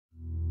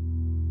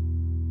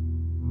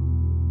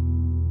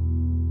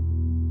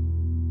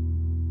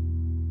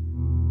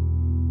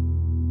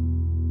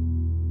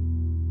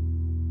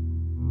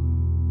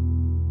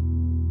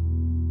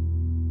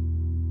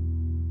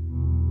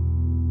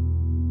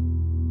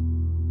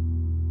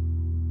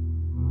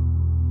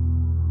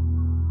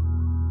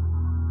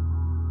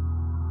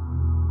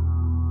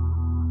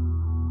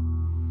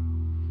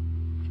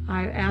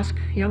ask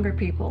younger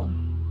people,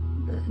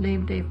 the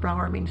name Dave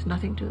Brower means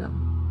nothing to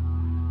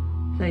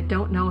them. They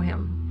don't know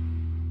him.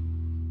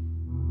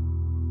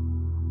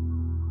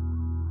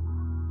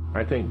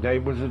 I think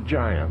Dave was a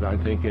giant. I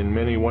think in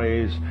many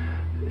ways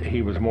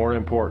he was more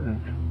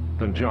important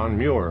than John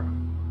Muir.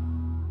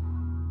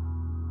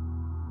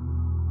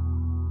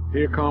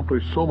 He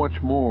accomplished so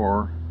much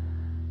more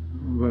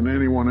than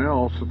anyone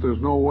else that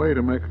there's no way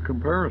to make a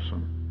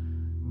comparison.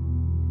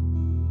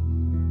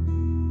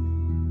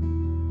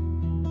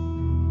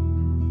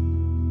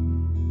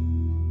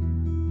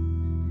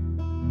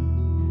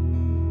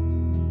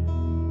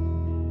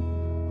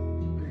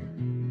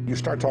 You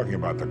start talking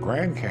about the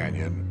Grand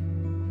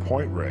Canyon,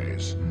 Point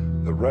Reyes,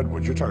 the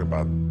Redwoods, you're talking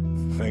about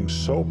things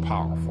so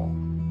powerful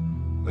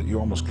that you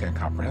almost can't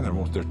comprehend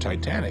them. They're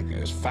titanic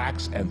as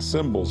facts and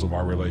symbols of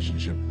our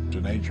relationship to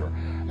nature,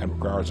 and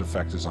Gower's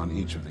effect is on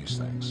each of these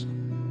things.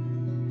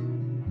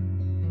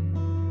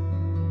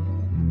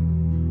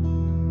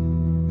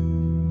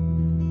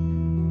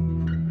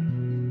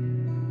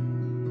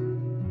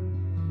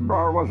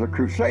 Brower was a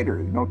crusader,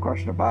 no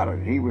question about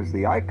it. He was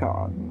the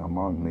icon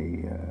among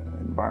the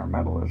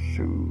environmentalists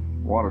who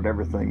wanted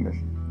everything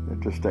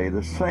to stay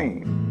the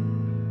same.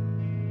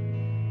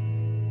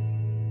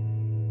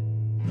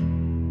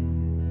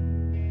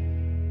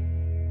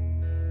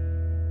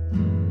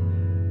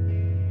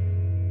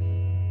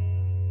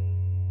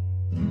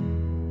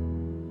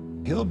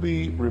 He'll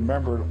be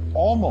remembered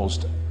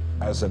almost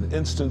as an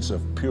instance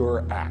of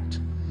pure act.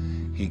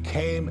 He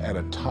came at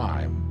a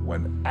time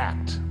when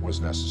act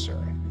was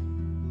necessary.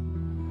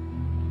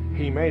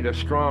 He made a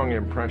strong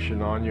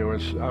impression on you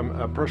as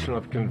a person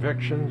of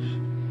convictions,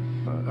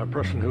 a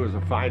person who was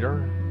a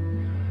fighter.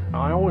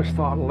 I always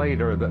thought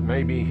later that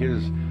maybe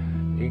his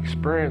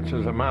experience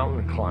as a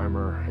mountain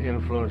climber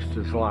influenced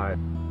his life.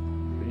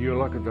 You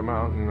look at the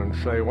mountain and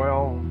say,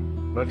 well,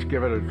 let's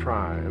give it a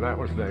try. And that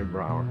was Dave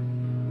Brower.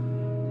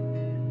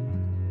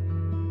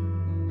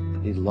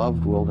 He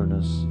loved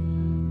wilderness,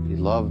 he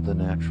loved the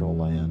natural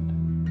land,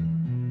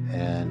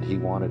 and he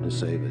wanted to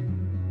save it.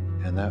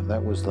 And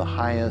that was the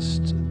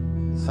highest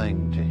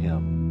thing to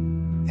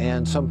him.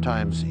 And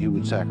sometimes he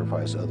would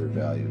sacrifice other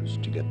values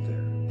to get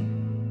there.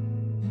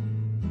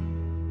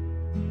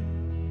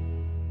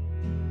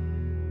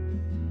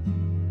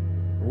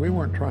 We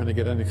weren't trying to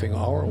get anything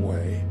our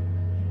way.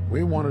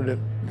 We wanted it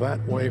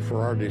that way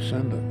for our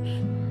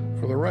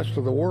descendants. For the rest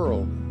of the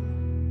world,